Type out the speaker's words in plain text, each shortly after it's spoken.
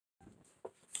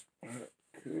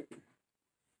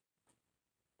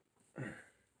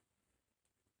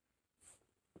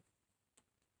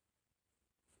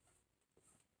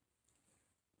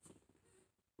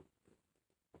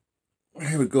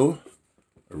we go.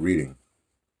 A reading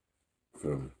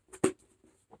from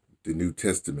the New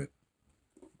Testament.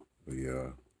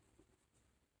 The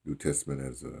New Testament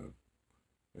as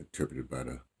interpreted by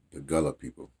the Gullah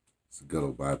people. It's the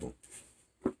Gullah Bible.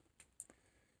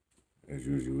 As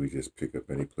usual, we just pick up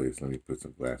any place. Let me put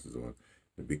some glasses on in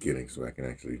the beginning so I can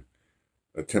actually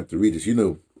attempt to read this. You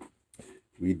know,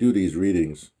 we do these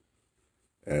readings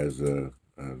as it's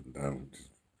a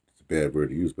bad word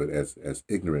to use, but as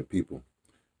ignorant people.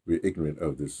 We're ignorant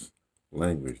of this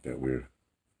language that we're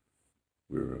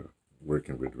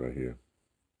working with right here.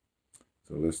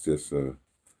 So let's just go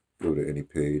to any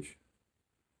page.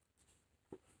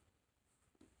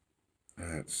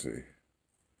 Let's see.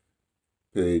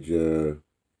 Page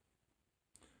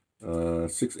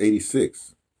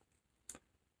 686.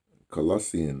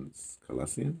 Colossians.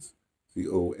 Colossians?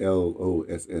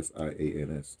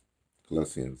 Colossians.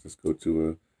 Colossians. Let's go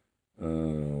to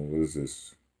what is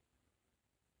this?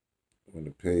 On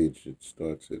the page, it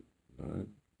starts at 9.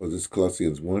 Oh, this is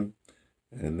Colossians 1,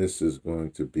 and this is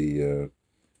going to be. Hey,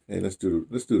 let's do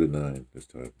the 9 this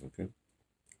time, okay?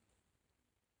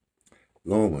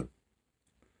 Long one.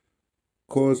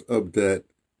 Cause of that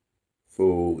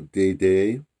for the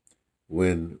day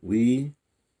when ye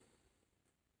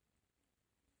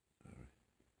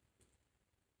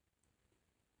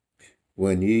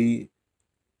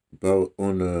bout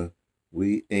honor,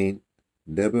 we ain't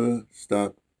never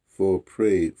stop for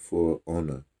pray for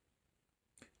honor.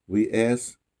 We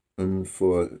ask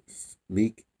for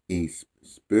meek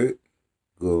spirit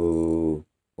go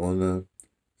honor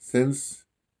sense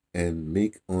and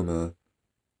meek honor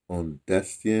on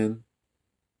Dastian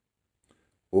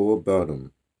all about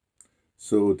him,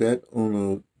 so that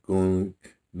honor going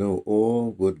know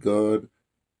all what God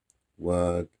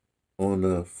would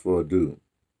honor for do.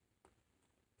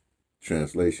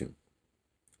 Translation.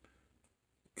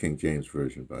 King James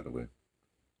Version, by the way.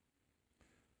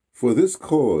 For this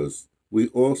cause we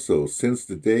also, since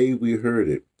the day we heard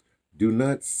it, do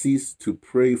not cease to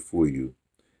pray for you,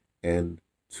 and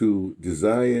to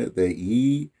desire that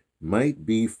ye might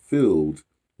be filled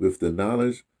with the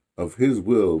knowledge of his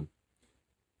will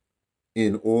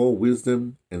in all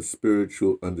wisdom and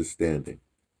spiritual understanding.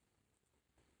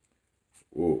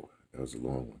 Whoa, that was a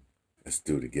long one. Let's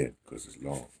do it again because it's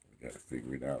long. We got to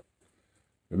figure it out.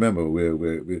 Remember,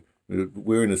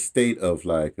 we're in a state of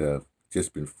like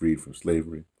just been freed from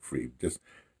slavery, just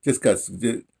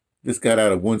got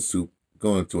out of one soup,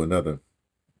 going to another,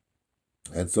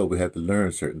 and so we have to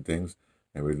learn certain things,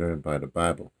 and we learn by the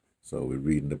Bible. So we're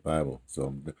reading the Bible. So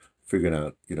I'm figuring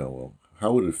out, well,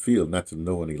 how would it feel not to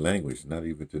know any language, not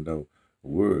even to know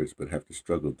words, but have to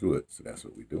struggle through it? So that's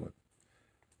what we're doing.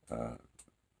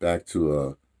 Back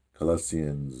to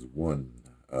Colossians 1,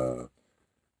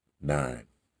 9.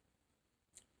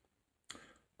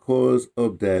 Cause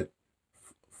of that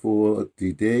for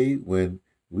the day when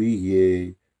we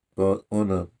ye but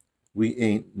honor, we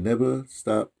ain't never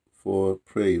stop for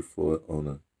pray for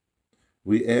honor.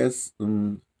 We ask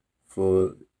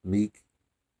for meek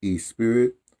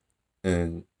spirit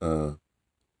and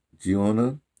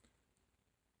Giona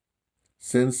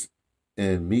sense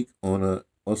and meek honor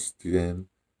Austrian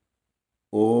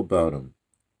all about him,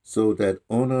 so that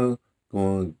honor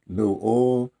going know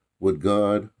all what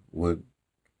God would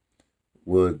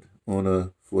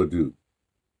honor for do.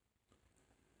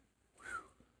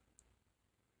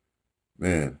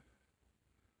 Man,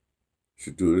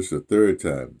 should do this a third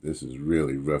time. This is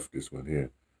really rough, this one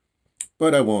here.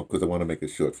 But I won't, because I want to make it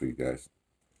short for you guys.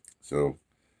 So,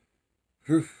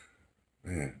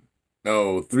 man.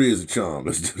 No, 3 is a charm.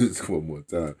 Let's do this one more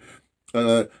time.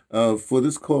 For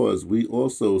this cause, we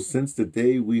also, since the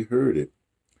day we heard it,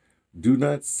 do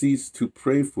not cease to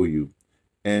pray for you,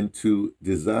 and to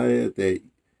desire that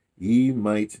ye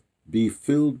might be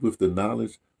filled with the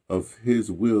knowledge of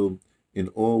his will in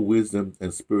all wisdom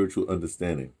and spiritual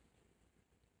understanding.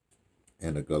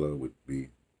 And the Gullah would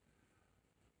be,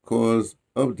 cause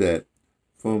of that,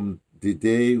 from the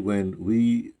day when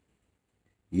we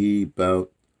ye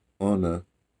bout honor,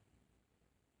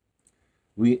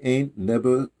 we ain't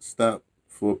never stop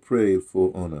for pray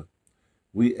for honor.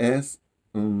 We ask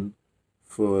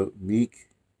for meek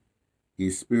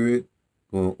spirit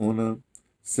go honor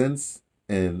sense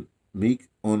and meek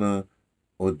honor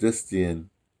Augustian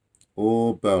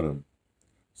all about him,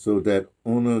 so that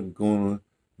honor gonna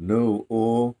know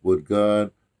all what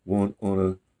God want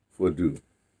honor for do.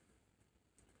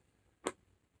 Wow,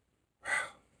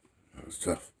 that was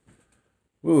tough.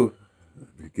 Whoa,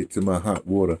 let me get to my hot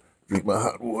water. Drink my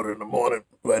hot water in the morning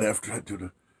right after I do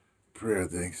the prayer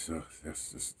thing. So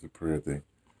that's just the prayer thing.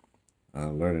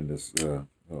 I'm learning this,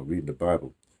 reading the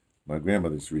Bible. My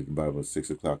grandmother used to read the Bible at 6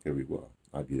 o'clock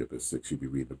I'd get up at 6, she'd be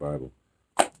reading the Bible.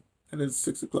 And it's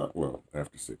 6 o'clock, well,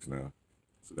 after 6 now.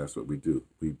 So that's what we do.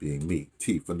 We being me,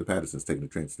 T from the Pattersons, taking the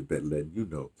train to Tibet, letting you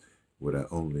know what I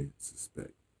only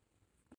suspect.